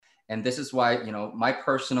And this is why, my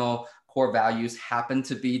personal core values happen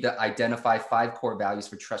to be to identify 5 core values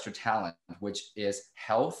for Trust Your Talent, which is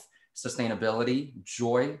health, sustainability,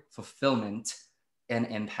 joy, fulfillment, and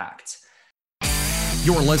impact.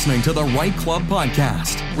 You're listening to the Right Club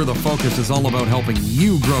Podcast, where the focus is all about helping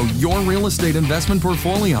you grow your real estate investment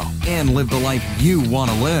portfolio and live the life you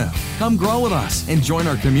want to live. Come grow with us and join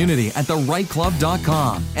our community at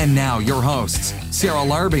therightclub.com. And now your hosts, Sarah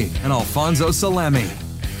Larby and Alfonso Salemi.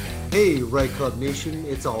 Hey, Right Club Nation,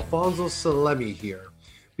 it's Alfonso Salemi here.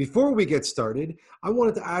 Before we get started, I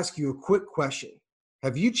wanted to ask you a quick question.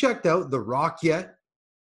 Have you checked out The Rock yet?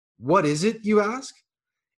 What is it, you ask?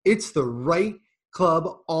 It's the Right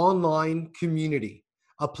Club online community,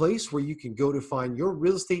 a place where you can go to find your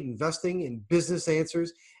real estate investing and business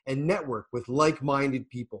answers and network with like-minded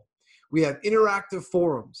people. We have interactive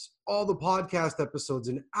forums, all the podcast episodes,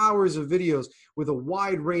 and hours of videos with a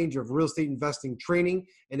wide range of real estate investing training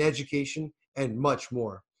and education and much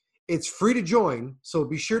more. It's free to join, so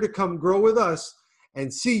be sure to come grow with us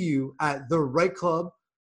and see you at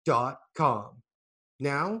therightclub.com.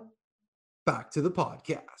 Now, back to the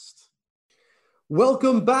podcast.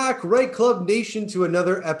 Welcome back, Right Club Nation, to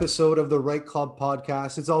another episode of the Right Club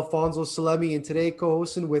Podcast. It's Alfonso Salemi, and today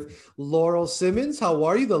co-hosting with Laurel Simmons. How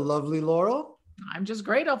are you, the lovely Laurel? I'm just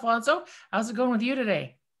great, Alfonso. How's it going with you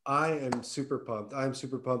today? I am super pumped.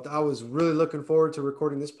 I was really looking forward to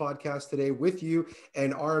recording this podcast today with you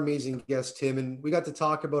and our amazing guest, Tim. And we got to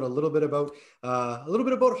talk about a little bit about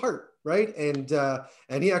heart, right? And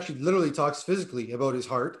he actually literally talks physically about his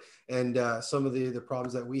heart and some of the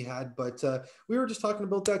problems that we had. But we were just talking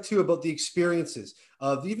about that too, about the experiences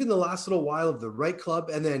of even the last little while of the Right Club,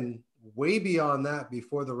 and then way beyond that,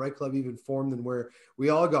 before the Right Club even formed, and where we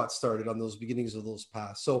all got started on those beginnings of those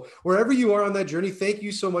paths. So wherever you are on that journey, thank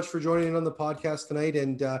you so much for joining in on the podcast tonight.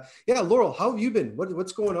 And Laurel, how have you been?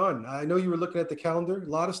 What's going on? I know you were looking at the calendar, a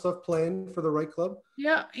lot of stuff planned for the Right Club.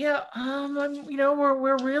 Yeah.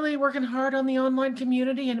 We're really working hard on the online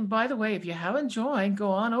community. And by the way, if you haven't joined, go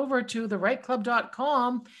on over to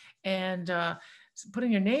therightclub.com and put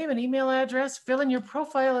in your name and email address, fill in your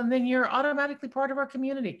profile, and then you're automatically part of our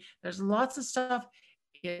community. There's lots of stuff.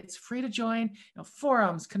 It's free to join,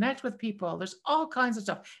 forums, connect with people. There's all kinds of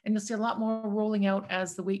stuff. And you'll see a lot more rolling out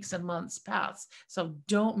as the weeks and months pass. So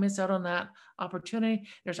don't miss out on that opportunity.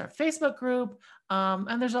 There's our Facebook group,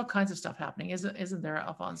 and there's all kinds of stuff happening, isn't there,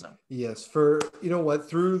 Alfonso? Yes, through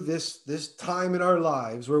this time in our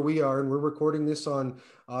lives where we are, and we're recording this on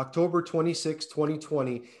October 26,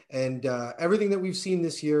 2020, and everything that we've seen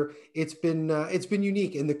this year, it's been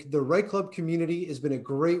unique. And the Right Club community has been a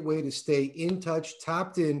great way to stay in touch,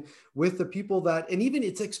 tapped in with the people that, and even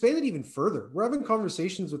it's expanded even further. We're having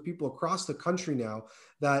conversations with people across the country now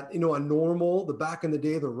that, the back in the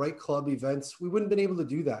day, the Right Club events, we wouldn't have been able to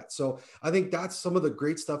do that. So I think that's some of the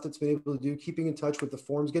great stuff that's been able to do, keeping in touch with the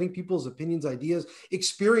forums, getting people's opinions, ideas,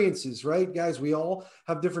 experiences, right? Guys, we all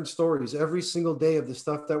have different stories every single day of the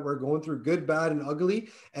stuff that we're going through, good, bad, and ugly.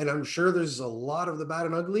 And I'm sure there's a lot of the bad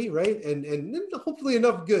and ugly, right? And hopefully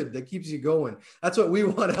enough good that keeps you going. That's what we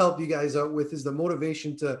want to help you guys out with, is the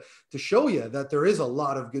motivation to show you that there is a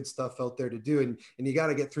lot of good stuff out there to do. And you got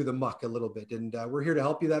to get through the muck a little bit. And we're here to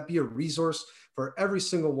help you that, be a resource for every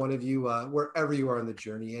single one of you, wherever you are on the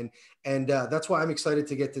journey. And that's why I'm excited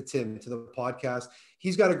to get to Tim, to the podcast.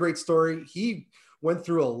 He's got a great story. He went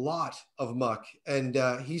through a lot of muck, and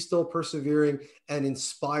he's still persevering and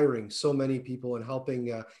inspiring so many people, and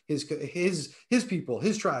helping his people,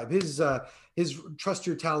 his tribe, his Trust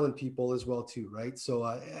Your Talent people as well too, right? So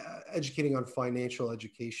educating on financial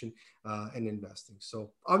education and investing.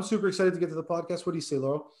 So I'm super excited to get to the podcast. What do you say,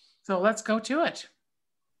 Laurel? So let's go to it.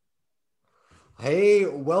 Hey,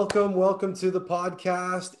 welcome to the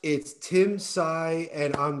podcast. It's Tim Sy,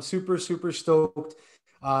 and I'm super stoked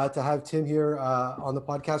to have Tim here on the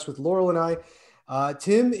podcast with Laurel and I.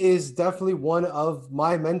 Tim is definitely one of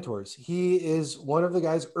my mentors. He is one of the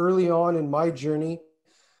guys early on in my journey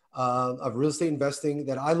of real estate investing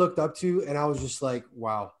that I looked up to, and I was just like,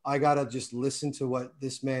 wow, I gotta just listen to what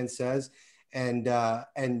this man says. And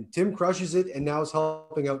Tim crushes it, and now is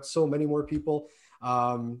helping out so many more people.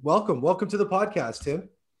 Welcome to the podcast, Tim.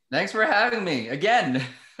 Thanks for having me again.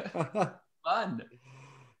 Fun.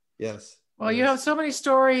 Yes. Well, you have so many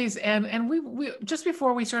stories, and we just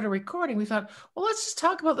before we started recording, we thought, well, let's just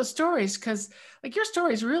talk about the stories, because your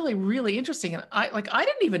story is really, really interesting. And I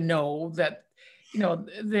didn't even know that,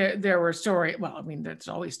 there were stories. Well, I mean, there's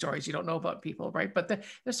always stories you don't know about people, right? But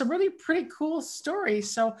there's some really pretty cool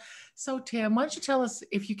stories. So Tim, why don't you tell us,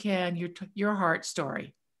 if you can, your heart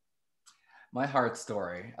story? My heart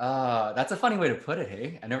story. That's a funny way to put it,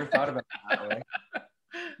 hey? I never thought about it that way.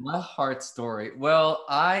 My heart story. Well,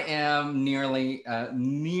 I am is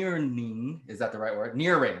that the right word?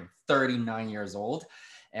 Nearing 39 years old.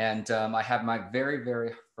 And I had my very,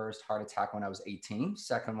 very first heart attack when I was 18,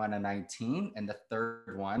 second one at 19, and the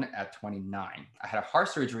third one at 29. I had a heart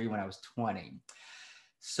surgery when I was 20.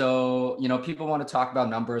 So, people want to talk about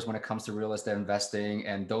numbers when it comes to real estate investing.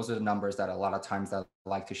 And those are the numbers that a lot of times I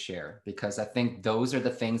like to share, because I think those are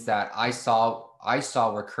the things that I saw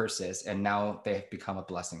were curses, and now they've become a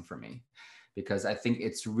blessing for me, because I think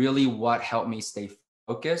it's really what helped me stay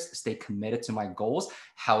focused, stay committed to my goals.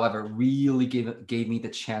 However, really gave me the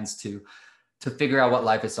chance to figure out what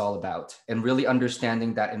life is all about, and really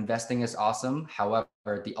understanding that investing is awesome. However,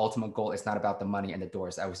 the ultimate goal is not about the money and the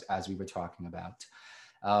doors, as we were talking about.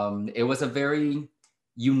 It was a very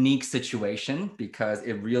unique situation, because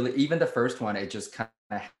it really, even the first one, it just kind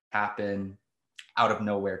of happened out of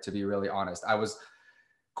nowhere, to be really honest. I was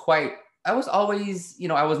always,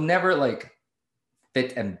 I was never like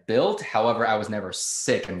fit and built. However, I was never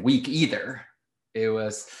sick and weak either. It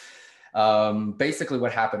was basically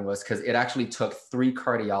what happened was, because it actually took 3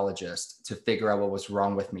 cardiologists to figure out what was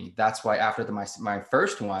wrong with me. That's why after my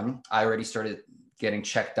first one, I already started getting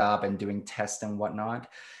checked up and doing tests and whatnot.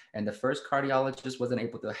 And the first cardiologist wasn't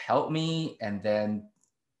able to help me. And then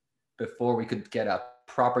before we could get a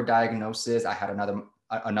proper diagnosis, I had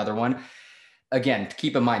another one. Again,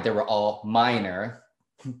 keep in mind, they were all minor.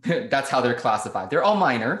 That's how they're classified. They're all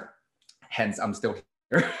minor, hence I'm still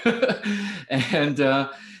here. And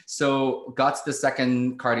so got to the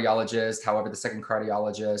second cardiologist. However, the second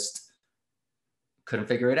cardiologist couldn't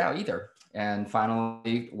figure it out either. And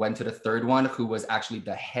finally went to the third one, who was actually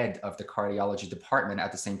the head of the cardiology department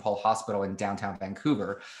at the St. Paul Hospital in downtown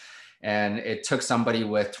Vancouver. And it took somebody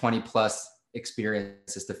with 20 plus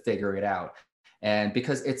experiences to figure it out. And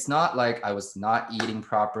because it's not like I was not eating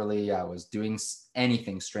properly, I was doing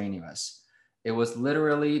anything strenuous. It was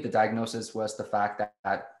literally, the diagnosis was the fact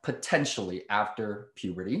that potentially after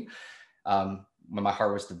puberty, when my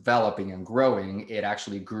heart was developing and growing, it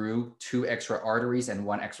actually grew 2 extra arteries and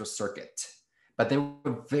 1 extra circuit. But they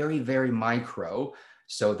were very, very micro,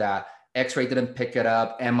 so that X-ray didn't pick it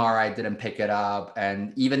up, MRI didn't pick it up.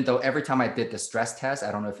 And even though every time I did the stress test,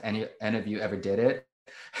 I don't know if any of you ever did it,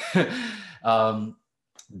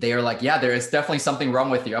 they're like, yeah, there is definitely something wrong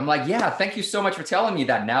with you. I'm like, yeah, thank you so much for telling me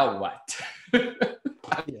that. Now what?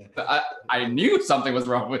 I knew something was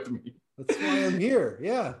wrong with me. That's why I'm here.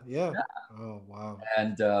 Yeah. Oh, wow.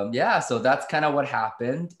 And so that's kind of what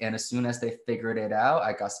happened. And as soon as they figured it out,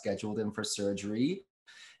 I got scheduled in for surgery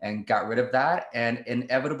and got rid of that, and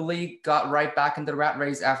inevitably got right back in the rat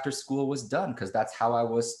race after school was done, because that's how I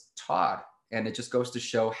was taught. And it just goes to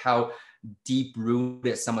show how deep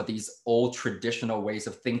rooted some of these old traditional ways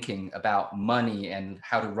of thinking about money and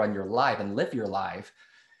how to run your life and live your life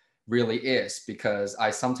really is. Because I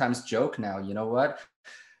sometimes joke now, you know what?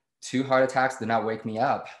 2 heart attacks did not wake me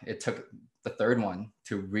up. It took the third one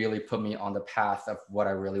to really put me on the path of what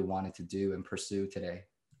I really wanted to do and pursue today.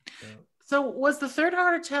 So was the third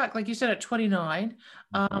heart attack, like you said, at 29,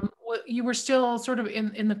 you were still sort of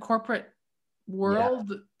in the corporate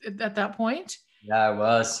world at that point? Yeah, I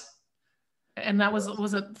was. And that was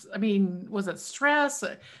it stress?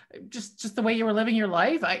 Just the way you were living your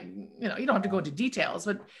life? You don't have to go into details,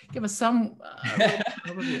 but give us some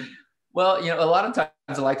overview. Well, a lot of times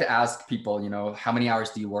I like to ask people, how many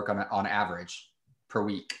hours do you work on average per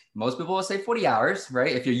week? Most people will say 40 hours,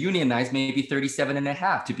 right? If you're unionized, maybe 37 and a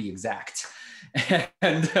half to be exact. And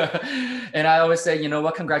I always say, you know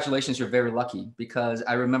what, congratulations, you're very lucky. Because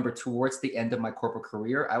I remember towards the end of my corporate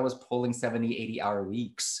career, I was pulling 70, 80-hour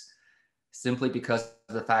weeks, simply because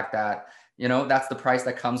of the fact that, that's the price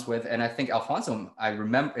that comes with. And I think, Alfonso,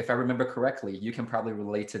 if I remember correctly, you can probably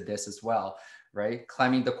relate to this as well, right?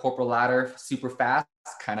 Climbing the corporate ladder super fast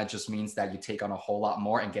kind of just means that you take on a whole lot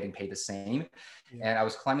more and getting paid the same. Yeah. And I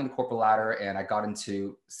was climbing the corporate ladder and I got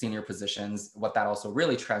into senior positions. What that also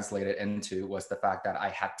really translated into was the fact that I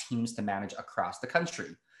had teams to manage across the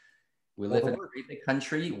country. We live in a great big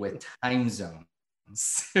country with time zones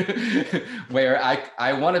where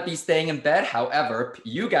I want to be staying in bed. However,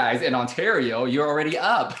 you guys in Ontario, you're already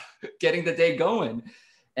up getting the day going.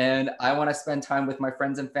 And I want to spend time with my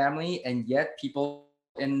friends and family. And yet people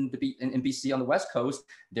in BC on the West Coast,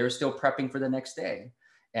 they're still prepping for the next day.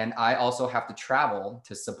 And I also have to travel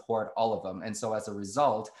to support all of them. And so as a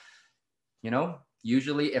result,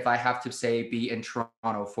 usually if I have to say be in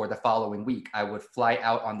Toronto for the following week, I would fly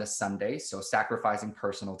out on the Sunday. So sacrificing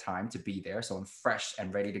personal time to be there. So I'm fresh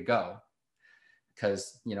and ready to go.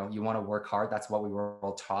 Because, you want to work hard. That's what we were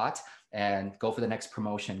all taught. And go for the next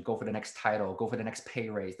promotion, go for the next title, go for the next pay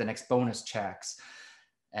raise, the next bonus checks.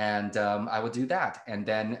 And I would do that. And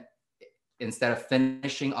then instead of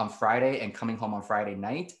finishing on Friday and coming home on Friday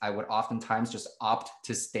night, I would oftentimes just opt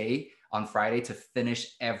to stay on Friday to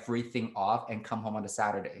finish everything off and come home on a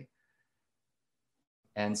Saturday.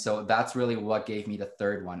 And so that's really what gave me the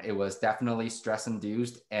third one. It was definitely stress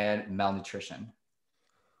induced and malnutrition.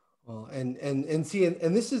 Well, and see,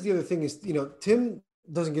 and this is the other thing is, you know, Tim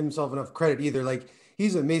doesn't give himself enough credit either. Like,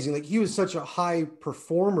 he's amazing. Like, he was such a high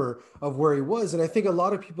performer of where he was. And I think a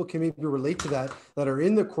lot of people can maybe relate to that, that are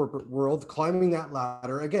in the corporate world, climbing that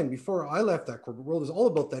ladder. Again, before I left that corporate world, it was all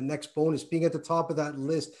about that next bonus, being at the top of that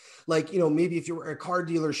list. Like, you know, maybe if you were a car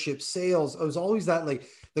dealership, sales, it was always that, like,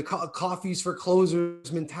 the coffees for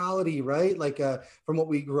closers mentality, right? Like, from what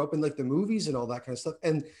we grew up in, like the movies and all that kind of stuff.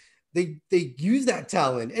 And they use that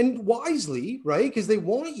talent, and wisely, right? Because they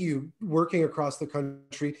want you working across the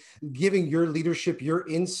country, giving your leadership, your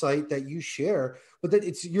insight that you share, but that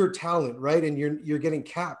it's your talent, right? And you're getting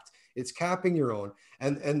capped. It's capping your own.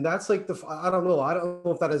 And that's like I don't know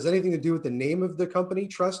if that has anything to do with the name of the company,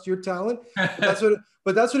 Trust Your Talent.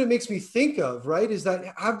 But that's what it makes me think of, right? Is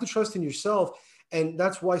that have the trust in yourself. And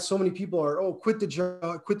that's why so many people are, quit the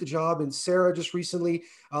job. And Sarah just recently,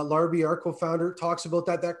 Larby, our co-founder, talks about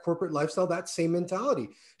that corporate lifestyle, that same mentality.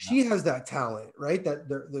 She has that talent, right? That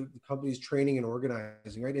the company's training and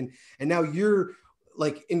organizing, right? And now you're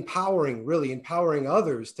like really empowering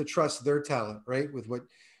others to trust their talent, right? With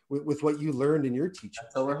what you learned in your teaching.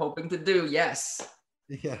 That's what we're hoping to do. Yes.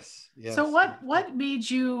 Yes. So what made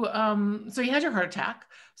you, so you had your heart attack.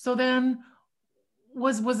 So then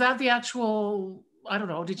was that the actual, I don't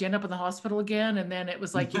know, did you end up in the hospital again? And then it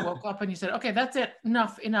was like you woke up and you said, okay, that's it,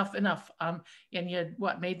 enough. And you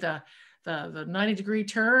made the 90-degree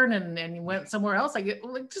turn and you went somewhere else. Like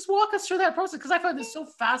just walk us through that process, because I find this so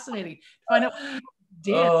fascinating to find out what you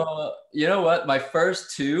did. You know what? My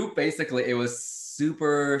first two, basically, it was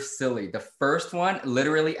super silly. The first one,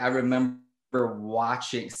 literally, I remember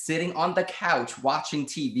sitting on the couch watching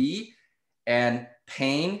TV and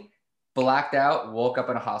pain, blacked out, woke up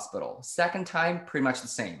in a hospital. Second time, pretty much the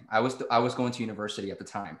same. I was going to university at the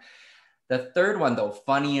time. The third one, though,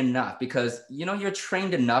 funny enough, because you're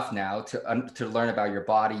trained enough now to learn about your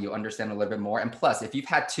body, you understand a little bit more, and plus, if you've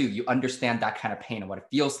had two, you understand that kind of pain and what it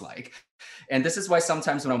feels like. And this is why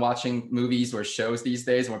sometimes when I'm watching movies or shows these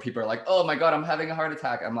days, where people are like, "Oh my God, I'm having a heart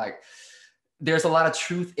attack," I'm like, there's a lot of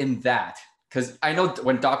truth in that. Because I know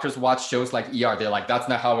when doctors watch shows like ER, they're like, that's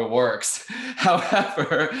not how it works.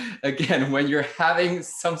 However, again, when you're having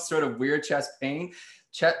some sort of weird chest pain,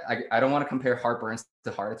 I don't want to compare heartburns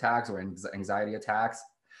to heart attacks or anxiety attacks.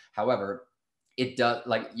 However, it does,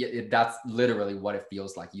 that's literally what it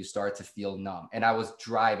feels like. You start to feel numb. And I was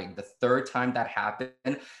driving. The third time that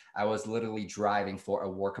happened, I was literally driving for a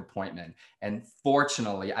work appointment. And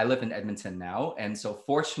fortunately, I live in Edmonton now. And so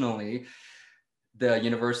fortunately, the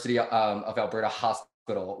University of Alberta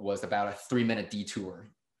Hospital was about a 3-minute detour.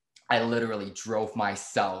 I literally drove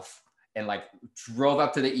myself and drove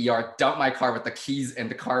up to the ER, dumped my car with the keys in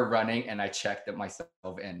the car running, and I checked it myself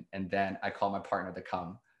in. And then I called my partner to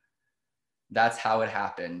come. That's how it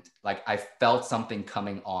happened. I felt something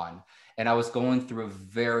coming on, and I was going through a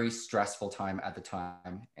very stressful time at the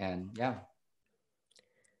time. And yeah.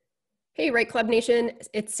 Hey, Right Club Nation,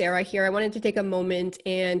 it's Sarah here. I wanted to take a moment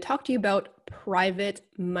and talk to you about private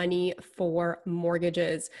money for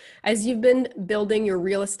mortgages. As you've been building your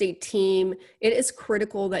real estate team, it is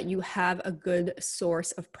critical that you have a good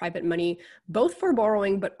source of private money, both for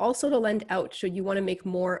borrowing, but also to lend out should you want to make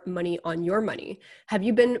more money on your money. Have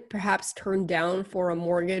you been perhaps turned down for a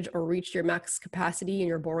mortgage or reached your max capacity in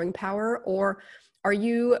your borrowing power? Or are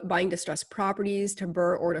you buying distressed properties to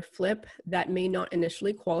burr or to flip that may not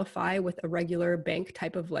initially qualify with a regular bank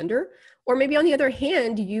type of lender? Or maybe on the other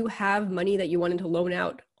hand, you have money that you wanted to loan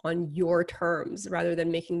out on your terms rather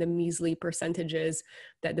than making the measly percentages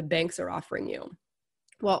that the banks are offering you.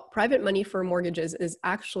 Well, Private Money for Mortgages is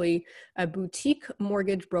actually a boutique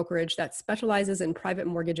mortgage brokerage that specializes in private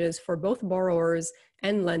mortgages for both borrowers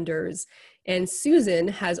and lenders. And Susan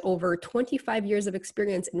has over 25 years of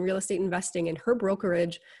experience in real estate investing, and her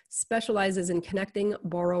brokerage specializes in connecting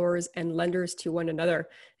borrowers and lenders to one another.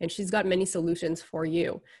 And she's got many solutions for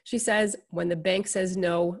you. She says, when the bank says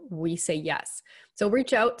no, we say yes. So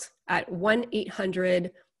reach out at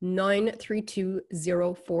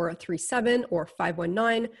 1-800-932-0437 or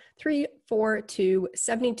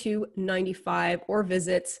 519-342-7295, or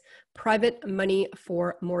visit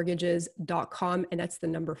privatemoneyformortgages.com, and that's the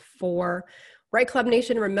number 4. Right Club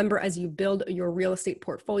Nation, remember, as you build your real estate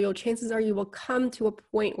portfolio, chances are you will come to a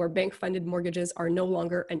point where bank-funded mortgages are no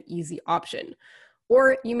longer an easy option.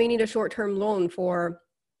 Or you may need a short-term loan for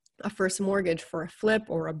a first mortgage for a flip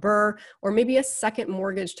or a BRRRR, or maybe a second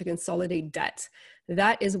mortgage to consolidate debt.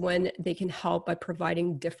 That is when they can help by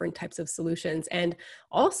providing different types of solutions. And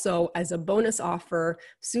also, as a bonus offer,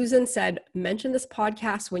 Susan said, mention this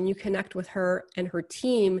podcast when you connect with her and her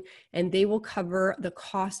team, and they will cover the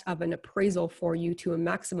cost of an appraisal for you to a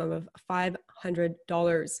maximum of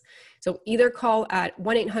 $500. So either call at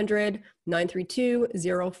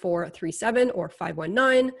 1-800-932-0437 or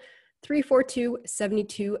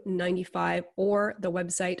 519-342-7295 or the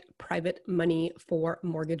website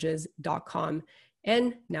privatemoneyformortgages.com.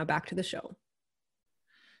 And now back to the show.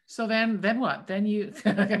 So then what? Then you,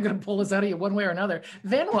 I'm going to pull this out of you one way or another.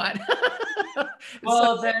 Then what?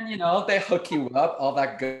 Well, then, they hook you up, all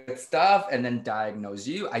that good stuff, and then diagnose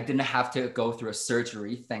you. I didn't have to go through a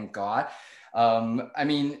surgery, thank God. And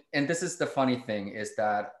this is the funny thing is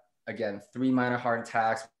that, again, 3 minor heart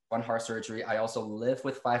attacks, 1 heart surgery. I also live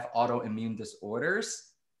with 5 autoimmune disorders.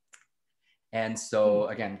 And so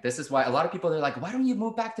again, this is why a lot of people, they're like, why don't you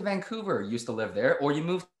move back to Vancouver? You used to live there, or you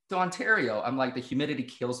moved to Ontario. I'm like, the humidity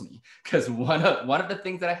kills me, because one of the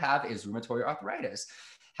things that I have is rheumatoid arthritis.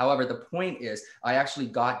 However, the point is I actually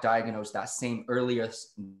got diagnosed earlier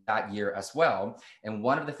that year as well. And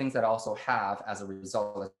one of the things that I also have as a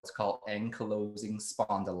result, it's called ankylosing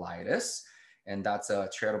spondylitis. And that's a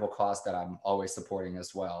charitable cause that I'm always supporting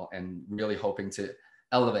as well, and really hoping to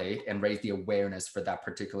elevate and raise the awareness for that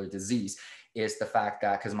particular disease, is the fact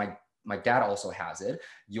that, because my dad also has it,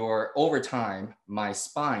 over time, my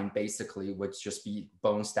spine basically would just be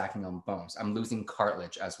bones stacking on bones. I'm losing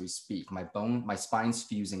cartilage as we speak. My spine's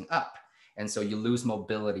fusing up. And so you lose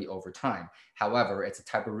mobility over time. However, it's a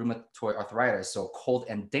type of rheumatoid arthritis, so cold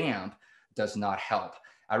and damp does not help.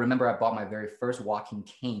 I remember I bought my very first walking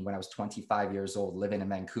cane when I was 25 years old, living in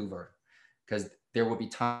Vancouver, because there would be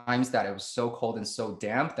times that it was so cold and so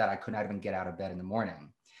damp that I could not even get out of bed in the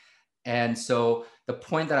morning. And so the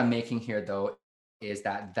point that I'm making here, though, is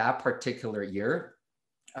that particular year,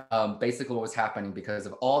 basically what was happening, because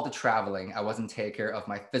of all the traveling, I wasn't taking care of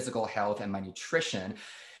my physical health and my nutrition.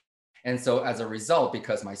 And so as a result,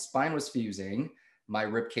 because my spine was fusing, my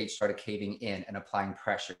rib cage started caving in and applying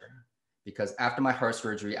pressure. Because after my heart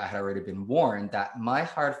surgery, I had already been warned that my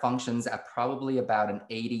heart functions at probably about an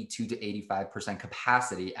 82 to 85%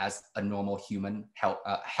 capacity as a normal human,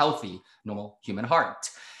 healthy, normal human heart.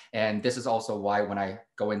 And this is also why when I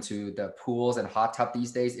go into the pools and hot tub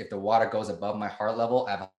these days, if the water goes above my heart level,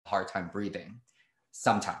 I have a hard time breathing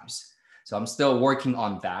sometimes. So I'm still working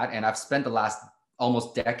on that. And I've spent the last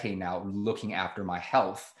almost decade now looking after my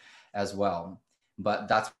health as well. But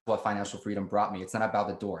that's what financial freedom brought me. It's not about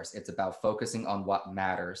the doors. It's about focusing on what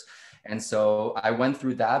matters. And so I went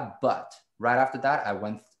through that. But right after that, I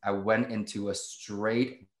went into a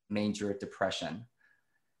straight major depression.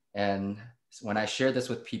 And when I share this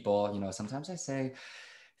with people, sometimes I say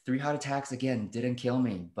 3 heart attacks, again, didn't kill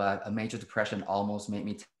me, but a major depression almost made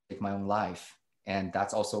me take my own life. And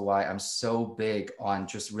that's also why I'm so big on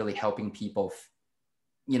just really helping people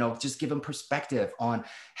just give them perspective on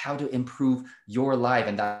how to improve your life.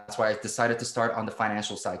 And that's why I decided to start on the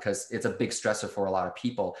financial side, because it's a big stressor for a lot of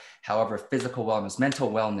people. However, physical wellness, mental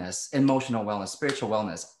wellness, emotional wellness, spiritual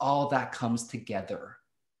wellness, all that comes together.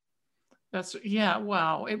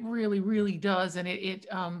 Wow. It really, really does. And it's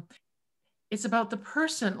about the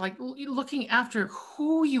person, like looking after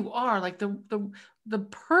who you are, like the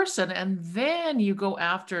person, and then you go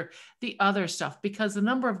after the other stuff, because the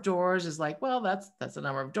number of doors is like, well, that's the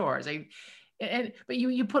number of doors. But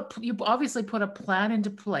you obviously put a plan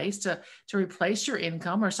into place to replace your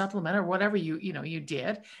income or supplement or whatever you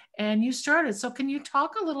did, and you started. So can you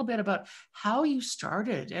talk a little bit about how you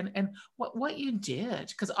started and what you did?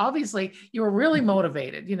 Because obviously you were really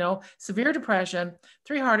motivated, severe depression,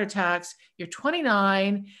 3 heart attacks, you're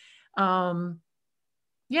 29.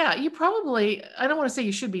 Yeah, you probably, I don't want to say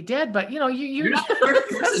you should be dead, but you're not the first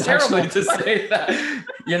person actually to say that.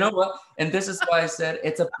 You know what? And this is why I said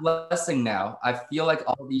it's a blessing now. I feel like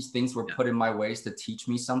all these things were put in my ways to teach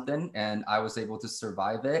me something, and I was able to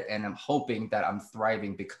survive it. And I'm hoping that I'm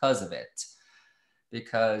thriving because of it.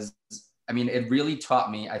 Because, it really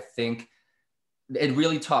taught me, that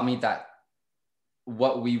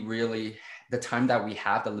the time that we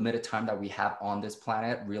have, the limited time that we have on this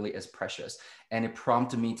planet really is precious. And it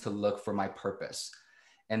prompted me to look for my purpose.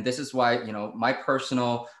 And this is why, my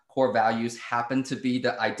personal core values happen to be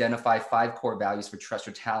to identify 5 core values for Trust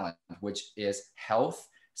Your Talent, which is health,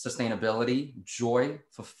 sustainability, joy,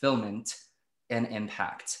 fulfillment, and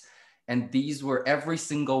impact. And these were, every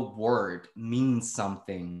single word means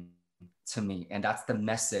something to me. And that's the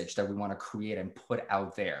message that we want to create and put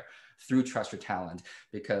out there through Trust Your Talent,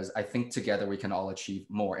 because I think together we can all achieve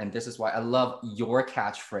more. And this is why I love your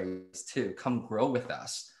catchphrase too, come grow with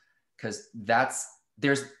us, because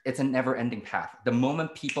it's a never ending path. The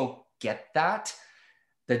moment people get that,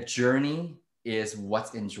 the journey is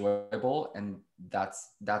what's enjoyable, and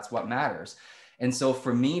that's what matters. And so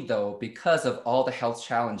for me though, because of all the health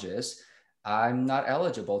challenges, I'm not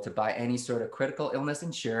eligible to buy any sort of critical illness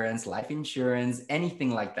insurance, life insurance, anything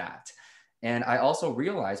like that. And I also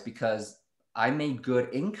realized, because I made good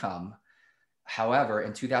income, however,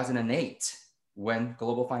 in 2008, when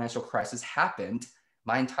global financial crisis happened,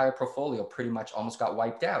 my entire portfolio pretty much almost got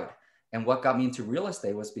wiped out. And what got me into real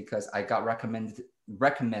estate was because I got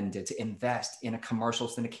recommended to invest in a commercial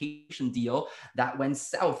syndication deal that went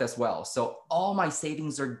south as well. So all my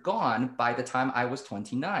savings are gone by the time I was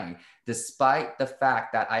 29, despite the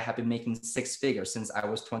fact that I have been making six figures since I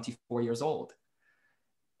was 24 years old.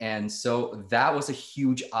 And so that was a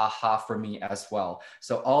huge aha for me as well.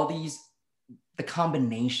 So the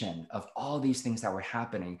combination of all these things that were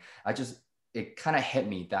happening, it kind of hit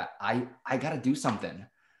me that I got to do something.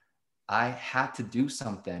 I had to do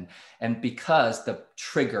something. And because the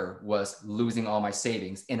trigger was losing all my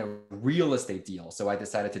savings in a real estate deal, so I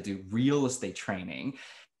decided to do real estate training.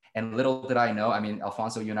 And little did I know, I mean,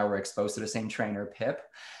 Alfonso, you and I were exposed to the same trainer, Pip.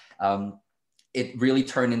 It really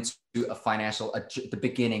turned into the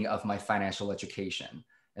beginning of my financial education.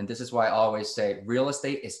 And this is why I always say real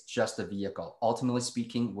estate is just a vehicle. Ultimately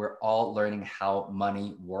speaking, we're all learning how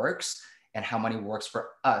money works and how money works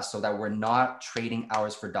for us, so that we're not trading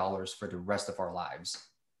hours for dollars for the rest of our lives.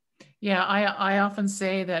 Yeah, I often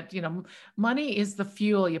say that, money is the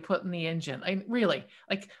fuel you put in the engine. Really,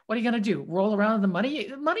 like, what are you going to do? Roll around in the money?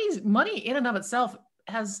 Money in and of itself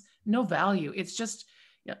has no value. It's just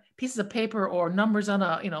pieces of paper or numbers on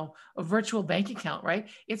a virtual bank account, right?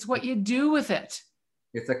 It's what you do with it.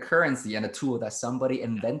 It's a currency and a tool that somebody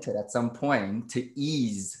invented at some point to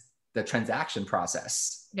ease the transaction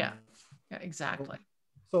process. Yeah, exactly.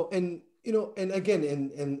 So, and again,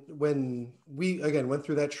 and when we again went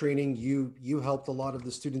through that training, you helped a lot of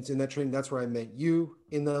the students in that training. That's where I met you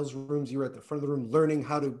in those rooms. You were at the front of the room learning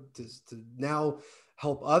how to now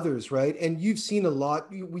help others, right? And you've seen a lot.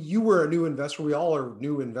 You were a new investor. We all are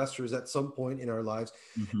new investors at some point in our lives.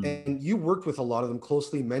 Mm-hmm. And you worked with a lot of them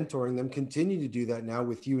closely, mentoring them, continue to do that now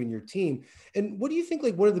with you and your team. And what do you think,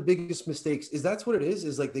 like, one of the biggest mistakes is that's what it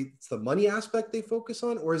is like it's the money aspect they focus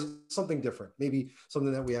on, or is it something different? Maybe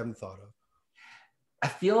something that we haven't thought of? I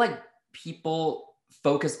feel like people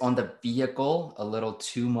focus on the vehicle a little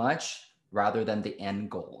too much rather than the end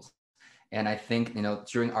goals. And I think,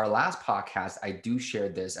 during our last podcast, I do share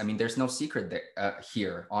this. I mean, there's no secret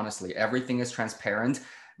here, honestly. Everything is transparent.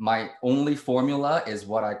 My only formula is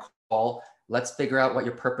what I call, let's figure out what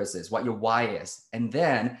your purpose is, what your why is, and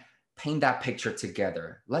then paint that picture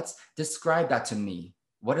together. Let's describe that to me,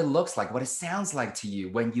 what it looks like, what it sounds like to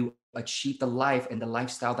you when you achieve the life and the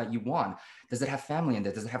lifestyle that you want. Does it have family in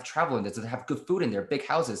there? Does it have travel in there? Does it have good food in there? Big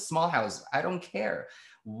houses, small houses? I don't care.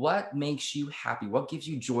 What makes you happy? What gives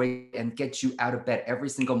you joy and gets you out of bed every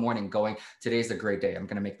single morning going, today's a great day. I'm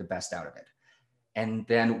going to make the best out of it. And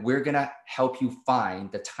then we're going to help you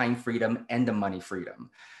find the time freedom and the money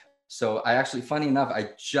freedom. So I actually, funny enough, I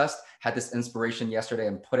just had this inspiration yesterday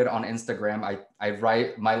and put it on Instagram. I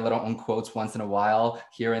write my little own quotes once in a while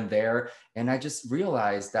here and there. And I just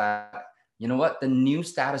realized that, you know what, the new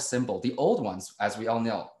status symbol, the old ones, as we all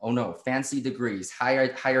know, oh no, fancy degrees,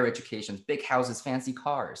 higher educations, big houses, fancy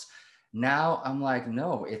cars. Now I'm like,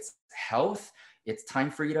 no, it's health, it's time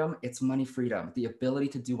freedom, it's money freedom, the ability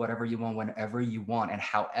to do whatever you want, whenever you want, and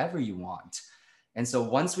however you want. And so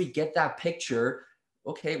once we get that picture,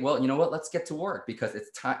 okay, well, you know what, let's get to work, because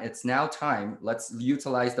it's now time. Let's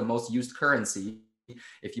utilize the most used currency.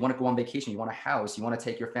 If you want to go on vacation, you want a house, you want to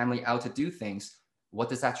take your family out to do things, what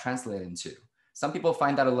does that translate into? Some people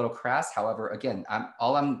find that a little crass. However, again,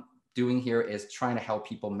 all I'm doing here is trying to help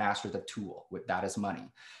people master the tool with that is money.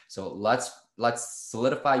 So let's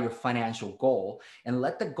solidify your financial goal and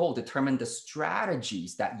let the goal determine the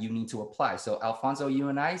strategies that you need to apply. So Alfonso, you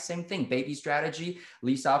and I, same thing, baby strategy,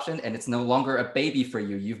 lease option, and it's no longer a baby for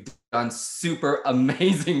you. You've done super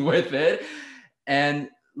amazing with it. And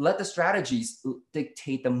let the strategies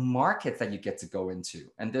dictate the markets that you get to go into.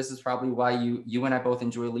 And this is probably why you and I both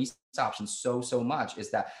enjoy lease options so much,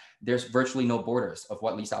 is that there's virtually no borders of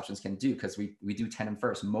what lease options can do, because we do tenant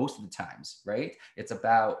first most of the times, right? It's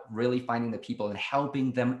about really finding the people and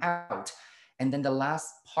helping them out. And then the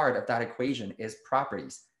last part of that equation is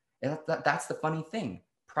properties. And that's the funny thing.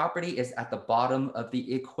 Property is at the bottom of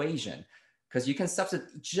the equation. because you can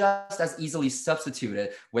just as easily substitute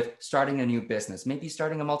it with starting a new business, maybe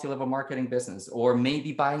starting a multi-level marketing business, or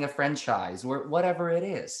maybe buying a franchise, or whatever it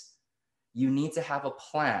is. You need to have a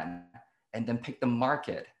plan and then pick the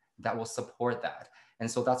market that will support that.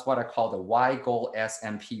 And so that's what I call the Y goal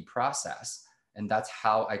SMP process. And that's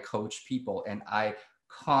how I coach people. And I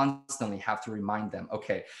constantly have to remind them,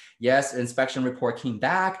 okay, yes, inspection report came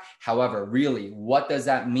back. However, really, what does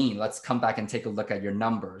that mean? Let's come back and take a look at your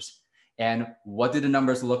numbers. And what do the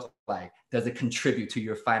numbers look like? Does it contribute to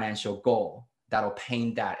your financial goal? That'll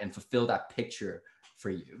paint that and fulfill that picture for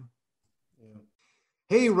you. Yeah.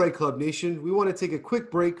 Hey, Right Club Nation. We want to take a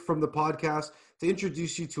quick break from the podcast to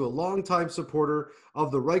introduce you to a longtime supporter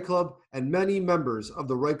of the Right Club and many members of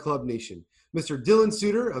the Right Club Nation, Mr. Dylan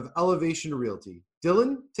Suter of Elevation Realty.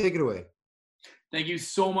 Dylan, take it away. Thank you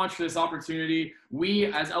so much for this opportunity. We,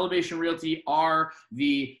 as Elevation Realty, are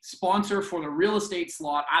the sponsor for the real estate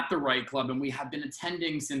slot at the Right Club, and we have been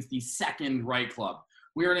attending since the second Right Club.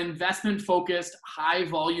 We are an investment-focused,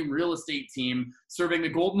 high-volume real estate team serving the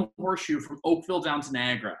Golden Horseshoe from Oakville down to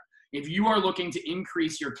Niagara. If you are looking to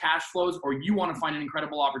increase your cash flows or you want to find an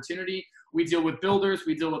incredible opportunity, we deal with builders,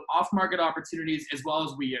 we deal with off-market opportunities, as well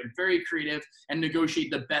as we are very creative and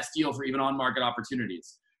negotiate the best deal for even on-market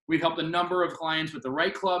opportunities. We've helped a number of clients with the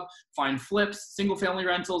Right Club find flips, single-family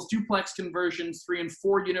rentals, duplex conversions, 3 and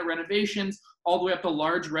 4 unit renovations, all the way up to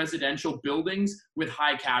large residential buildings with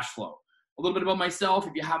high cash flow. A little bit about myself,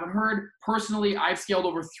 if you haven't heard, personally, I've scaled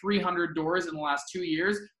over 300 doors in the last 2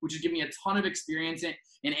 years, which has given me a ton of experience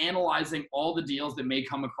in analyzing all the deals that may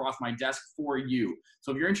come across my desk for you.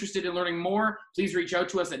 So if you're interested in learning more, please reach out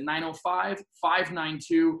to us at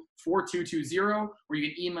 905-592-4220, or you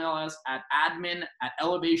can email us at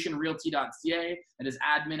admin@elevationrealty.ca. That is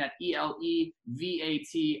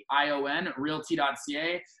admin@ELEVATION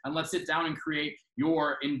realty.ca. And let's sit down and create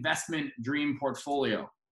your investment dream portfolio.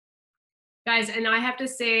 Guys, and I have to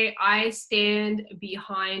say, I stand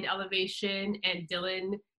behind Elevation and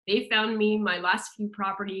Dylan. They found me my last few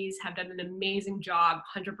properties, have done an amazing job,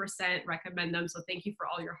 100% recommend them. So thank you for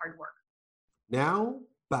all your hard work. Now,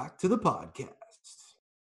 back to the podcast.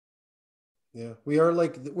 Yeah, we're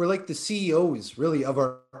like the CEOs really of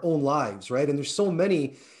our own lives, right? And there's so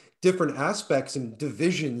many different aspects and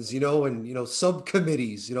divisions, and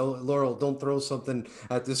subcommittees, Laurel, don't throw something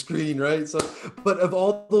at the screen, right? So, but of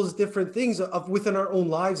all those different things of within our own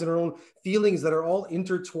lives and our own feelings that are all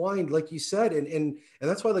intertwined, like you said, and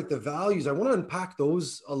that's why, like, the values, I want to unpack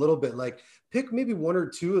those a little bit. Like, pick maybe one or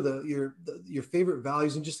two of your favorite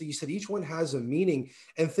values, and just like you said, each one has a meaning,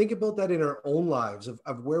 and think about that in our own lives of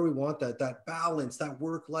where we want that balance, that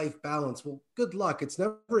work-life balance. Well, good luck. It's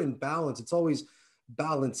never in balance. It's always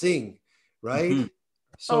balancing, right? Mm-hmm.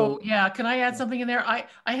 So yeah, can I add something in there? I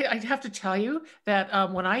have to tell you that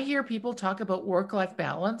when I hear people talk about work-life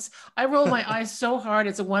balance, I roll my eyes so hard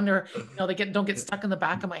it's a wonder they don't get stuck in the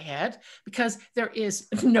back of my head, because there is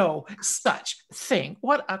no such thing.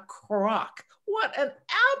 What a crock! What an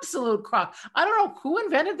absolute crock! I don't know who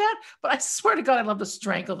invented that, but I swear to God, I'd love to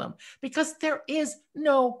strangle them, because there is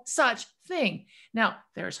no such thing. Now,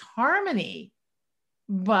 there's harmony,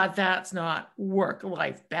 but that's not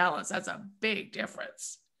work-life balance. That's a big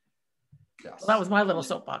difference. Yes. Well, that was my little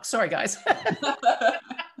soapbox. Sorry, guys.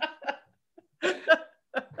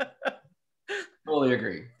 Totally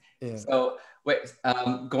agree. Yeah. So wait,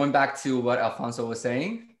 going back to what Alfonso was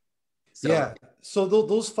saying. So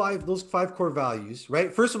those five core values,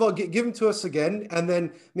 right? First of all, give them to us again, and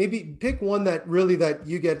then maybe pick one that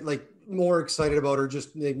you get like more excited about, or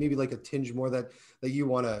just maybe like a tinge more that you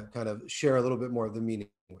want to kind of share a little bit more of the meaning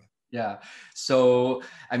with. Yeah. So,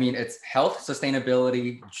 I mean, it's health,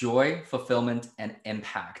 sustainability, joy, fulfillment, and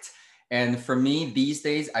impact. And for me these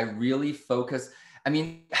days, I really focus,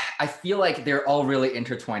 I feel like they're all really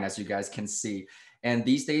intertwined, as you guys can see. And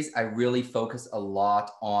these days, I really focus a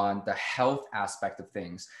lot on the health aspect of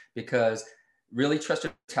things, because really Trust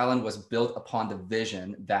Your Talent was built upon the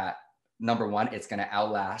vision that, number one, it's going to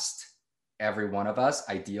outlast every one of us,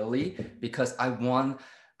 ideally, because I want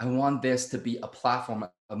this to be a platform,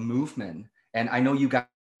 a movement. And I know you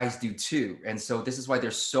guys do too. And so this is why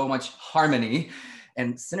there's so much harmony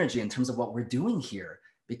and synergy in terms of what we're doing here,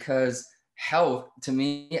 because health, to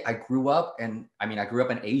me, I grew up in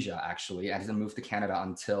Asia, actually. I didn't move to Canada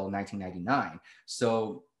until 1999.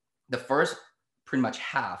 So the first pretty much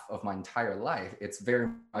half of my entire life, it's very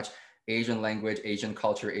much Asian language, Asian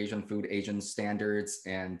culture, Asian food, Asian standards,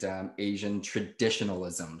 and Asian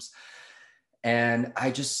traditionalisms. And I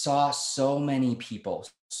just saw so many people,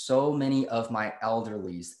 so many of my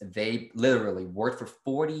elderlies, they literally worked for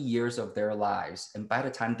 40 years of their lives. And by the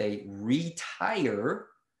time they retire,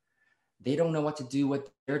 they don't know what to do with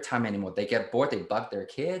their time anymore. They get bored, they bug their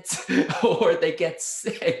kids, or they get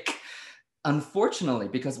sick. Unfortunately,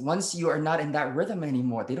 because once you are not in that rhythm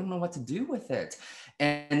anymore, they don't know what to do with it.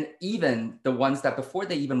 And even the ones that before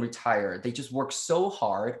they even retire, they just work so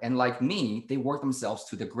hard. And like me, they work themselves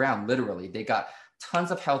to the ground, literally. They got tons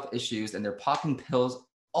of health issues and they're popping pills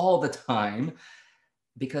all the time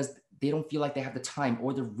because they don't feel like they have the time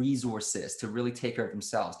or the resources to really take care of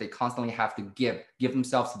themselves. They constantly have to give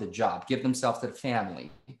themselves to the job, give themselves to the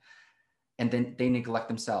family, and then they neglect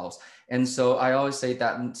themselves. And so I always say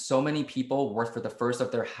that so many people work for the first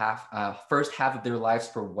half of their lives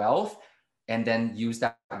for wealth, and then use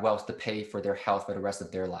that wealth to pay for their health for the rest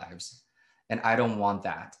of their lives. And I don't want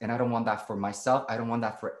that. And I don't want that for myself. I don't want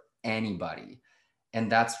that for anybody.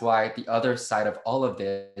 And that's why the other side of all of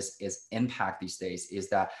this is impact these days, is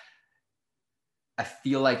that I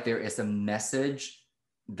feel like there is a message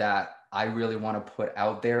that I really want to put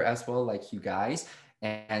out there as well, like you guys.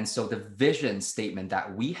 And so the vision statement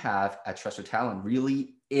that we have at Trust Your Talent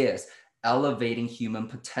really is elevating human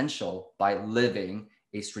potential by living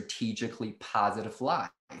a strategically positive life.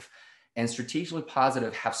 And strategically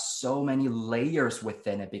positive have so many layers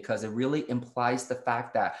within it because it really implies the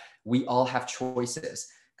fact that we all have choices.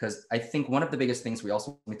 Because I think one of the biggest things we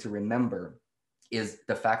also need to remember is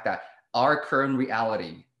the fact that our current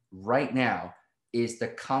reality right now is the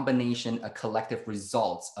combination of collective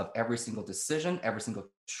results of every single decision, every single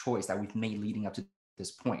choice that we've made leading up to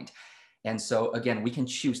this point. And so again, we can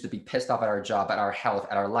choose to be pissed off at our job, at our health,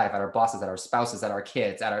 at our life, at our bosses, at our spouses, at our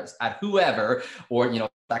kids, at whoever, or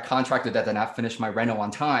that contractor that did not finish my reno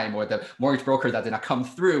on time, or the mortgage broker that did not come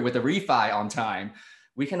through with the refi on time.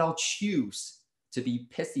 We can all choose to be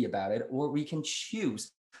pissy about it, or we can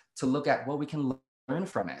choose to look at what we can learn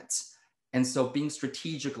from it. And so being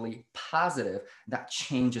strategically positive, that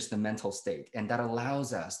changes the mental state, and that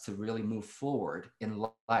allows us to really move forward in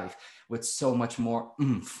life with so much more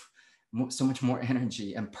oomph, so much more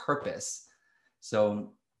energy and purpose.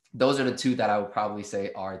 So those are the two that I would probably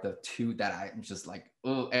say are the two that I'm just like,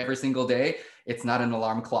 oh, every single day. It's not an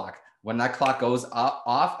alarm clock. When that clock goes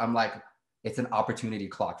off, I'm like, it's an opportunity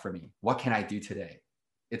clock for me. What can I do today?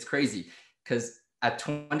 It's crazy because at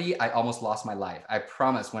 20, I almost lost my life. I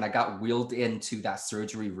promise when I got wheeled into that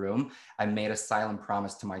surgery room, I made a silent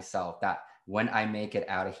promise to myself that when I make it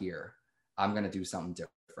out of here, I'm going to do something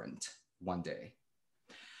different one day.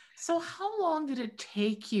 So how long did it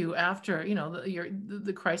take you after,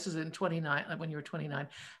 the crisis in 29, when you were 29,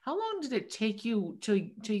 how long did it take you till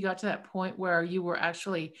you got to that point where you were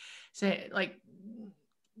actually say like,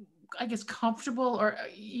 I guess, comfortable, or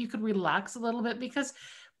you could relax a little bit? Because,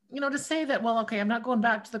 to say that, well, okay, I'm not going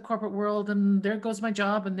back to the corporate world and there goes my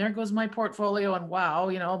job and there goes my portfolio and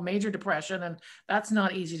wow, major depression, and that's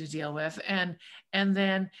not easy to deal with. And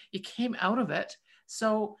then you came out of it.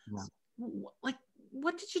 So like,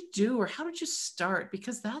 what did you do, or how did you start?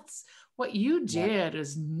 Because that's what you did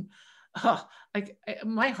is, like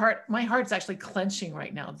my heart's actually clenching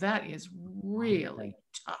right now. That is really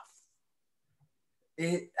tough.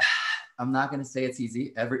 I'm not going to say it's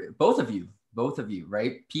easy. Both of you,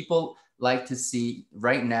 right? People like to see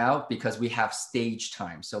right now because we have stage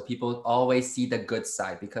time. So people always see the good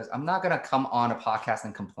side, because I'm not going to come on a podcast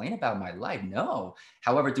and complain about my life. No.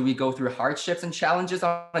 However, do we go through hardships and challenges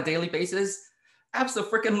on a daily basis?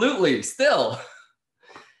 Absolutely, still.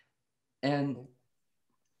 And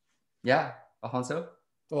yeah, Alfonso?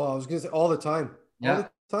 Well, I was going to say all the time,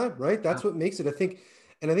 right? That's what makes it, I think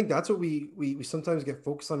that's what we sometimes get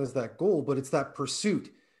focused on, is that goal, but it's that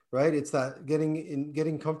pursuit, right? It's that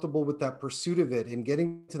getting comfortable with that pursuit of it and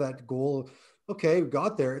getting to that goal. Okay, we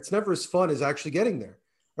got there. It's never as fun as actually getting there,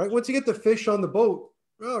 right? Once you get the fish on the boat,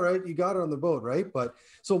 all right, you got it on the boat, right? But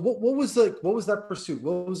so what was that pursuit?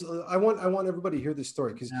 What was I want everybody to hear this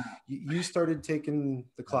story, because you started taking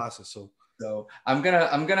the classes. So I'm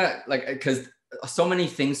gonna like, because so many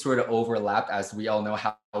things sort of overlap, as we all know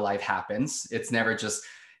how life happens. It's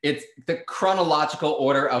the chronological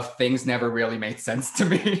order of things never really made sense to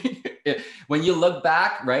me. When you look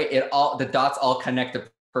back, right, the dots all connected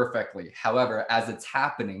perfectly. However, as it's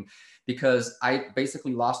happening, because I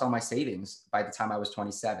basically lost all my savings by the time I was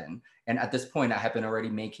 27. And at this point, I had been already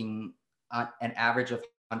making an average of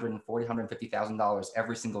 $140,000, $150,000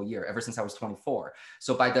 every single year, ever since I was 24.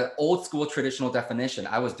 So by the old school traditional definition,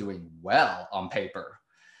 I was doing well on paper.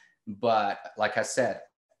 But like I said,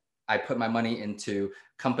 I put my money into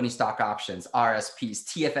company stock options, RSPs,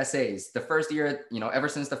 TFSAs. The first year, ever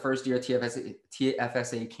since the first year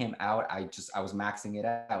TFSA came out, I was maxing it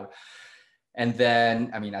out. And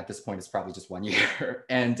then, at this point, it's probably just 1 year.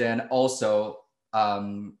 And then also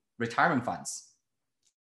retirement funds.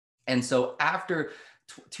 And so after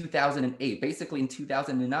 2008, basically in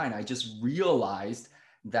 2009, I just realized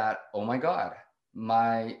that, oh my God,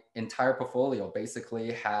 my entire portfolio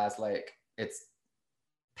basically has like, it's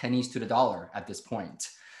pennies to the dollar at this point.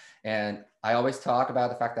 And I always talk about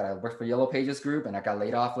the fact that I worked for Yellow Pages Group and I got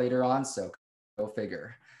laid off later on. So go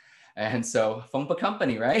figure. And so phone book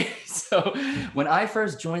company, right? So when I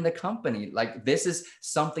first joined the company, like this is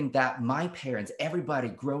something that my parents, everybody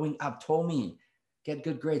growing up told me, get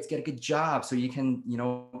good grades, get a good job so you can, you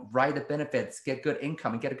know, ride the benefits, get good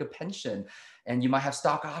income and get a good pension. And you might have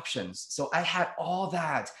stock options. So I had all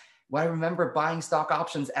that. Well, I remember buying stock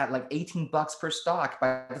options at like 18 bucks per stock.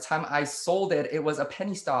 By the time I sold it, it was a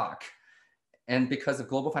penny stock. And because of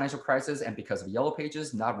global financial crisis and because of Yellow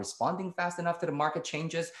Pages not responding fast enough to the market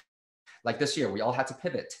changes, like this year, we all had to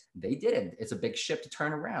pivot. They didn't. It's a big ship to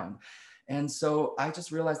turn around. And so I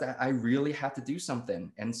just realized that I really had to do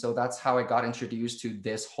something. And so that's how I got introduced to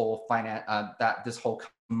this whole this whole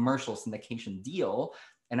commercial syndication deal.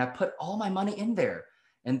 And I put all my money in there.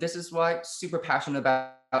 And this is why I'm super passionate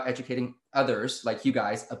about educating others like you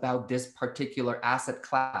guys about this particular asset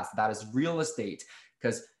class that is real estate.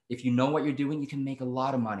 Because if you know what you're doing, you can make a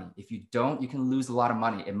lot of money. If you don't, you can lose a lot of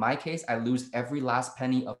money. In my case, I lose every last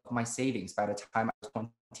penny of my savings by the time I was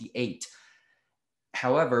 28.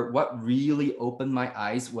 However, what really opened my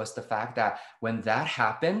eyes was the fact that when that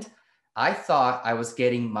happened, I thought I was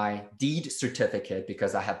getting my deed certificate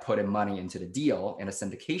because I had put in money into the deal in a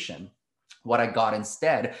syndication. What I got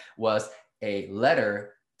instead was a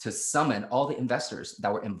letter to summon all the investors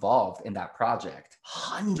that were involved in that project.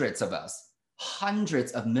 Hundreds of us,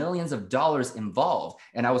 hundreds of millions of dollars involved.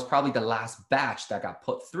 And I was probably the last batch that got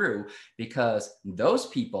put through because those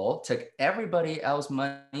people took everybody else's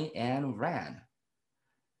money and ran.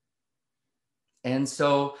 And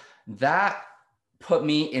so that put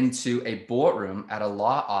me into a boardroom at a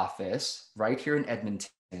law office right here in Edmonton.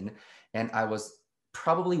 And I was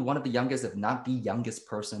probably one of the youngest, if not the youngest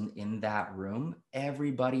person in that room.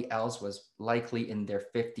 Everybody else was likely in their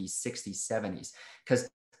 50s, 60s, 70s, because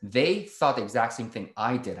they thought the exact same thing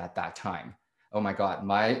I did at that time. Oh my God,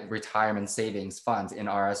 my retirement savings funds in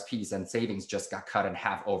RSPs and savings just got cut in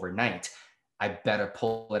half overnight. I better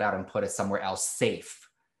pull it out and put it somewhere else safe.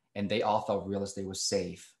 And they all thought real estate was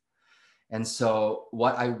safe. And so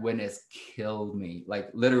what I witnessed killed me, like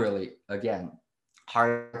literally, again,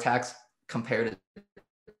 heart attacks compared to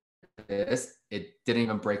this, it didn't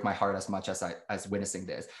even break my heart as much as witnessing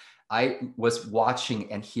this. I was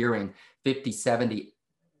watching and hearing 50, 70,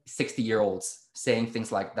 60-year-olds saying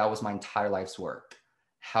things like, that was my entire life's work.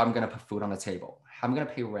 How I'm going to put food on the table, how I'm going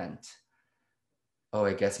to pay rent. Oh,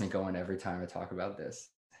 it gets me going every time I talk about this.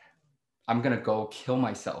 I'm going to go kill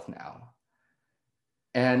myself now.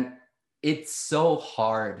 And it's so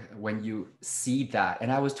hard when you see that.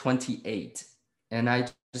 And I was 28 and I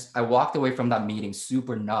walked away from that meeting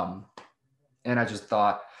super numb. And I just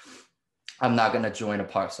thought, I'm not going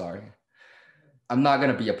to I'm not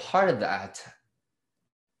going to be a part of that,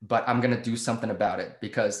 but I'm going to do something about it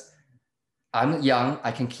because I'm young.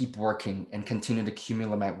 I can keep working and continue to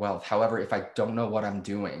accumulate my wealth. However, if I don't know what I'm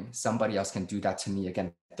doing, somebody else can do that to me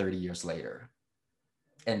again 30 years later.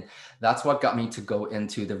 And that's what got me to go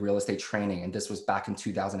into the real estate training. And this was back in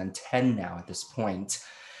 2010 now at this point.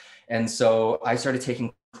 And so I started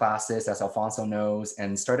taking classes, as Alfonso knows,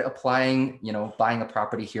 and started applying, buying a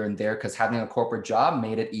property here and there because having a corporate job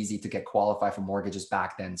made it easy to get qualified for mortgages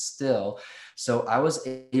back then still. So I was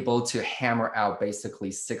able to hammer out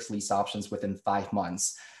basically 6 lease options within 5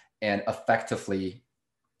 months. And effectively,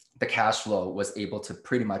 the cash flow was able to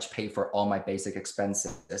pretty much pay for all my basic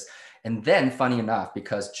expenses. And then funny enough,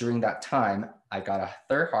 because during that time, I got a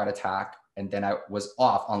third heart attack and then I was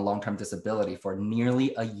off on long-term disability for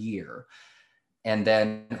nearly a year. And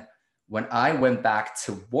then when I went back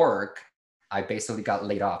to work, I basically got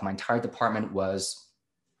laid off. My entire department was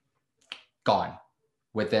gone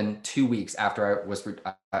within 2 weeks after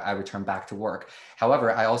I returned back to work.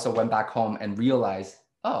 However, I also went back home and realized,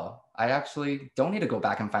 oh, I actually don't need to go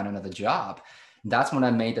back and find another job. That's when I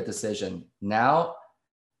made the decision. Now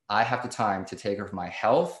I have the time to take care of my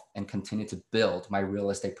health and continue to build my real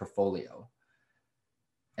estate portfolio.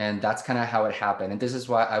 And that's kind of how it happened. And this is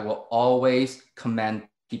why I will always commend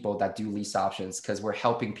people that do lease options, because we're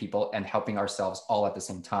helping people and helping ourselves all at the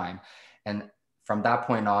same time. And from that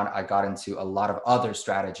point on, I got into a lot of other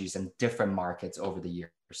strategies in different markets over the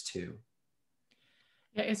years too.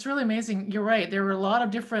 Yeah, it's really amazing. You're right. There were a lot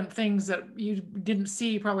of different things that you didn't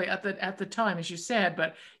see probably at the time, as you said,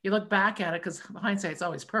 but you look back at it because hindsight's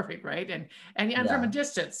always perfect, right? And from a Yeah,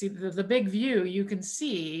 distance, see the big view, you can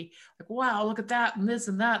see like, wow, look at that and this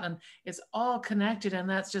and that, and it's all connected, and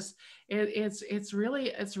that's just it's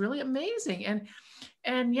really amazing.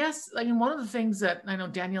 And yes, I mean, one of the things that I know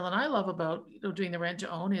Daniel and I love about doing the rent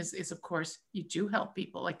to own is of course you do help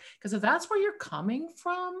people, like, because if that's where you're coming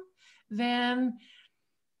from, then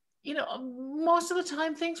most of the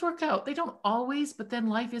time things work out. They don't always, but then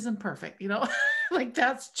life isn't perfect, like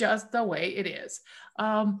that's just the way it is.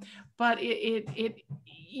 But we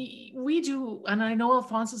do, and I know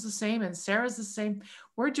Alfonso's the same and Sarah's the same.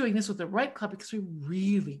 We're doing this with the Right Club because we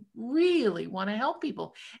really, really want to help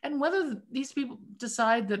people. And whether these people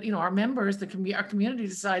decide that, our members, our community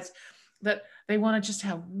decides that they want to just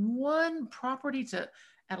have one property to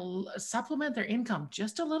supplement their income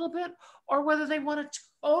just a little bit, or whether they want to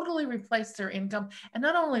totally replace their income, and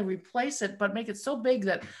not only replace it, but make it so big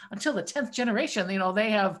that until the 10th generation, they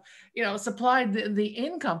have, supplied the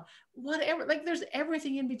income, whatever, like there's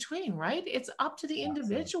everything in between, right? It's up to the exactly.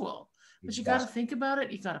 individual, but you got to Exactly. think about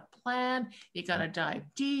it. You got to plan, you got to dive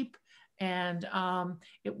deep, and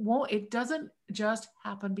it doesn't just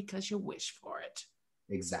happen because you wish for it.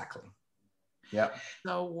 Exactly. Yep.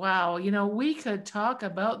 So, wow, we could talk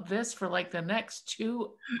about this for like the next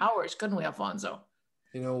 2 hours, couldn't we, Alfonso?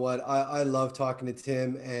 You know what? I love talking to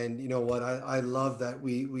Tim, and you know what? I love that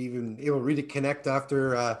we even able to reconnect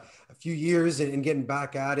after a few years and getting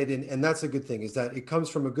back at it. And that's a good thing, is that it comes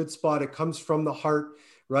from a good spot. It comes from the heart,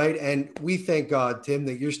 right? And we thank God, Tim,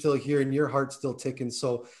 that you're still here and your heart's still ticking,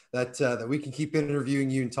 so that we can keep interviewing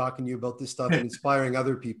you and talking to you about this stuff and inspiring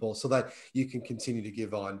other people, so that you can continue to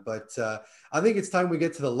give on. But I think it's time we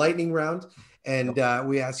get to the lightning round, and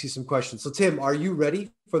we ask you some questions. So, Tim, are you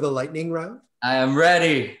ready for the lightning round? I am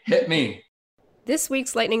ready. Hit me. This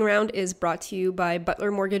week's lightning round is brought to you by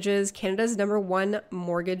Butler Mortgages, Canada's #1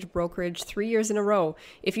 mortgage brokerage 3 years in a row.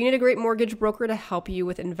 If you need a great mortgage broker to help you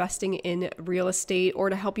with investing in real estate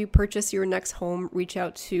or to help you purchase your next home, reach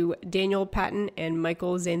out to Daniel Patton and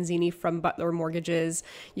Michael Zanzini from Butler Mortgages.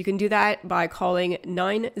 You can do that by calling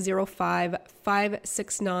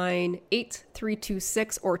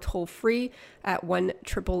 905-569-8326 or toll free at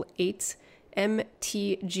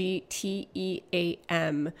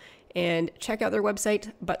 1-888-MTGTEAM. And check out their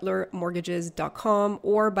website, butlermortgages.com,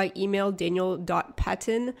 or by email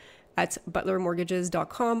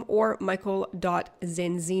daniel.patton@butlermortgages.com or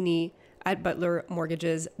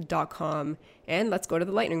michael.zanzini@butlermortgages.com. And let's go to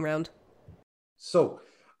the lightning round. So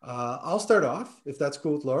I'll start off, if that's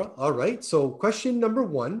cool with Laura. All right. So question number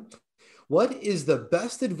 1, what is the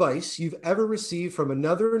best advice you've ever received from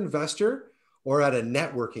another investor or at a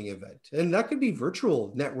networking event? And that could be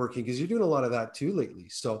virtual networking, because you're doing a lot of that too lately.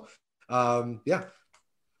 So yeah.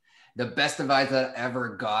 The best advice that I ever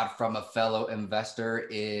got from a fellow investor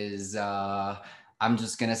is I'm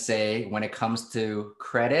just going to say, when it comes to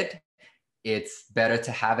credit, it's better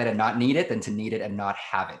to have it and not need it than to need it and not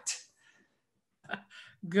have it.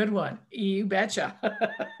 Good one. You betcha.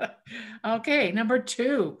 Okay, number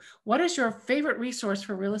 2. What is your favorite resource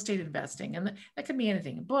for real estate investing? And that could be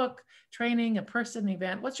anything: a book, training, a person, an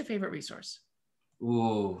event. What's your favorite resource?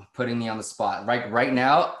 Ooh, putting me on the spot. Right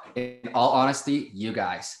now, in all honesty, you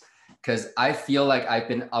guys, because I feel like I've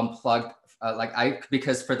been unplugged.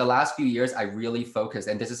 Because for the last few years, I really focused,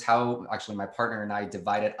 and this is how actually my partner and I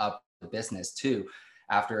divided up the business too.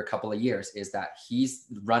 After a couple of years, is that he's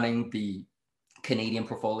running the Canadian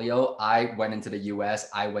portfolio. I went into the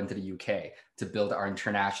US, I went to the UK to build our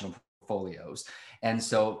international portfolios. And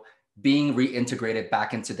so being reintegrated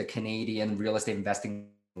back into the Canadian real estate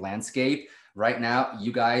investing landscape right now,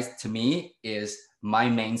 you guys, to me, is my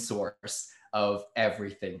main source of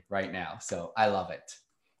everything right now. So I love it.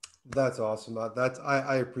 That's awesome.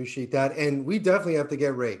 I appreciate that. And we definitely have to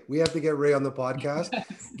get Ray. We have to get Ray on the podcast.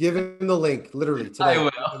 Give him the link literally tonight. I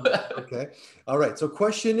will. Okay. All right. So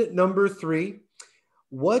question number 3,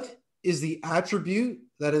 what is the attribute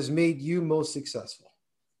that has made you most successful?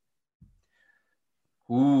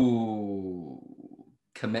 Ooh,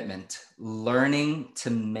 commitment. Learning to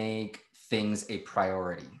make things a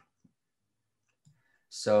priority.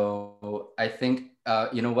 So I think,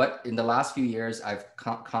 you know what, in the last few years, I've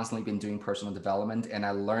constantly been doing personal development, and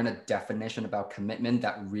I learned a definition about commitment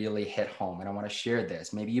that really hit home. And I want to share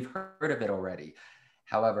this. Maybe you've heard of it already.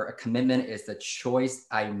 However, a commitment is the choice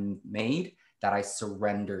I made that I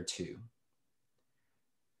surrender to.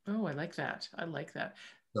 Oh, I like that. I like that.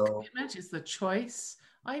 So Commitment is the choice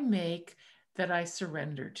I make that I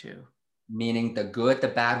surrender to. meaning the good, the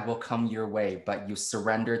bad will come your way, but you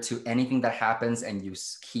surrender to anything that happens and you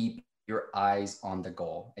keep your eyes on the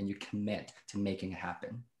goal and you commit to making it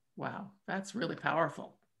happen. Wow, that's really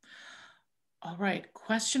powerful. All right,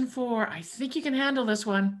 question 4. I think you can handle this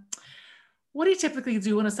one. What do you typically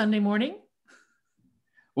do on a Sunday morning?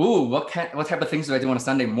 Ooh, what type of things do I do on a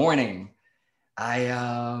Sunday morning?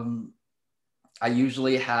 I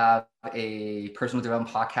usually have a personal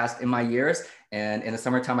development podcast in my ears, and in the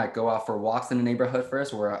summertime, I go out for walks in the neighborhood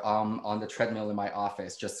first, or on the treadmill in my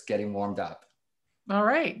office, just getting warmed up. All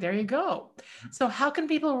right, there you go. So how can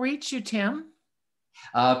people reach you, Tim?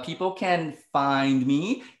 People can find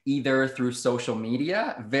me either through social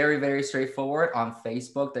media, very, very straightforward. On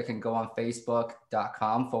Facebook, they can go on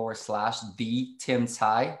facebook.com/the Tim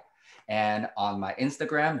Tsai, and on my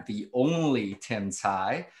Instagram, the only Tim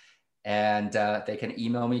Tsai. And they can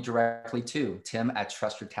email me directly to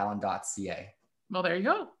tim@trustyourtalent.ca. Well, there you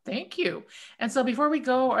go. Thank you. And so before we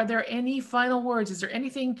go, are there any final words? Is there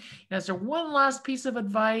anything, is there one last piece of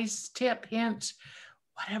advice, tip, hint,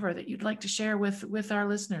 whatever that you'd like to share with our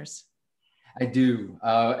listeners? I do,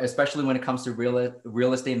 especially when it comes to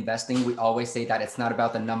real estate investing. We always say that it's not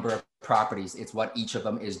about the number of properties, it's what each of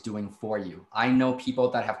them is doing for you. I know people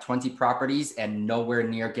that have 20 properties and nowhere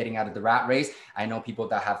near getting out of the rat race. I know people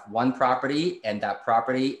that have 1 property and that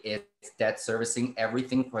property is debt servicing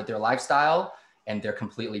everything for their lifestyle and they're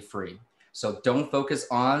completely free. So don't focus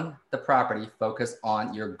on the property, focus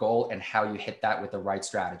on your goal and how you hit that with the right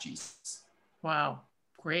strategies. Wow,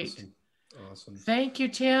 great. Awesome. Thank you,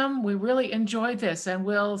 Tim. We really enjoyed this and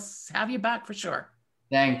we'll have you back for sure.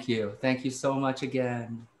 Thank you. Thank you so much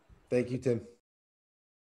again. Thank you, Tim.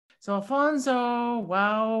 So Alfonso,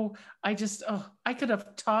 wow. I could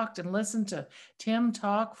have talked and listened to Tim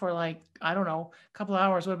talk for a couple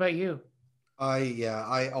hours. What about you?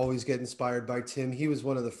 I always get inspired by Tim. He was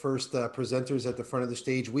one of the first presenters at the front of the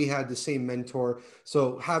stage. We had the same mentor.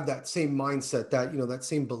 So have that same mindset, that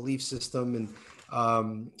same belief system, and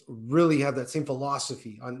really have that same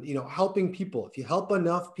philosophy on, helping people. If you help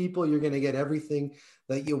enough people, you're going to get everything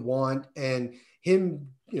that you want. And him,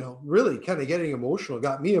 really kind of getting emotional,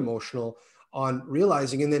 got me emotional on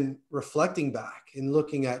realizing and then reflecting back and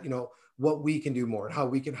looking at, what we can do more and how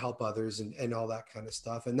we can help others and all that kind of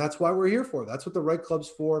stuff. And that's why we're here for. That's what the Right Club's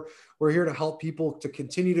for. We're here to help people to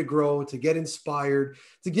continue to grow, to get inspired,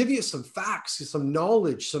 to give you some facts, some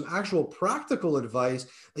knowledge, some actual practical advice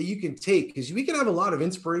that you can take. Because we can have a lot of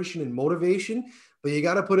inspiration and motivation, but you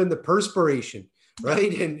got to put in the perspiration,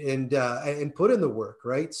 right? And put in the work,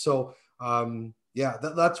 right? So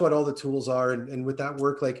that's what all the tools are. And with that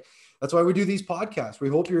work, that's why we do these podcasts. We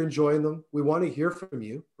hope you're enjoying them. We want to hear from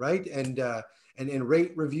you, right? And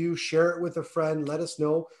rate, review, share it with a friend. Let us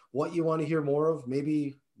know what you want to hear more of,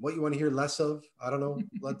 maybe what you want to hear less of. I don't know.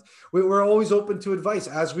 We're always open to advice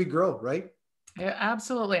as we grow, right? Yeah,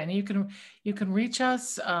 absolutely. And you can reach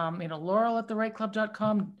us, Laurel at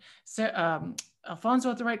therightclub.com, Alfonso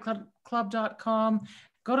at therightclub.com.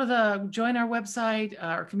 Go to join our website,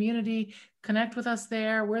 our community, connect with us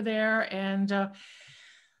there. We're there. And,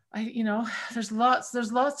 there's lots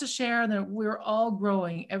to share, and we're all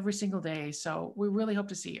growing every single day. So we really hope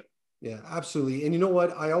to see you. Yeah, absolutely. And you know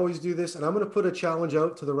what? I always do this, and I'm going to put a challenge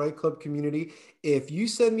out to the Right Club community. If you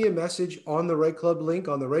send me a message on the Right Club link,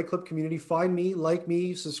 on the Right Club community, find me, like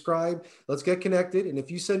me, subscribe, let's get connected. And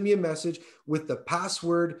if you send me a message with the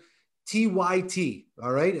password TYT,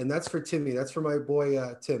 all right? And that's for Timmy. That's for my boy,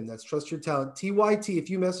 Tim. That's Trust Your Talent. TYT, if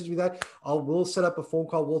you message me that, we'll set up a phone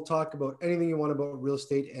call. We'll talk about anything you want about real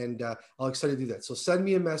estate, and I'll excited to do that. So send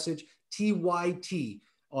me a message, TYT,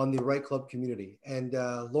 on the Right Club community. And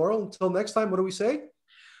Laurel, until next time, what do we say?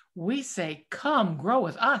 We say, come grow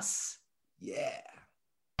with us. Yeah.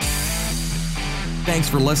 Thanks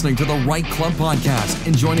for listening to the Right Club podcast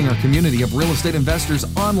and joining our community of real estate investors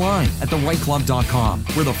online at therightclub.com,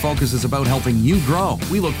 where the focus is about helping you grow.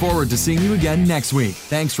 We look forward to seeing you again next week.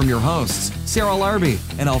 Thanks from your hosts, Sarah Larby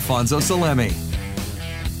and Alfonso Salemi.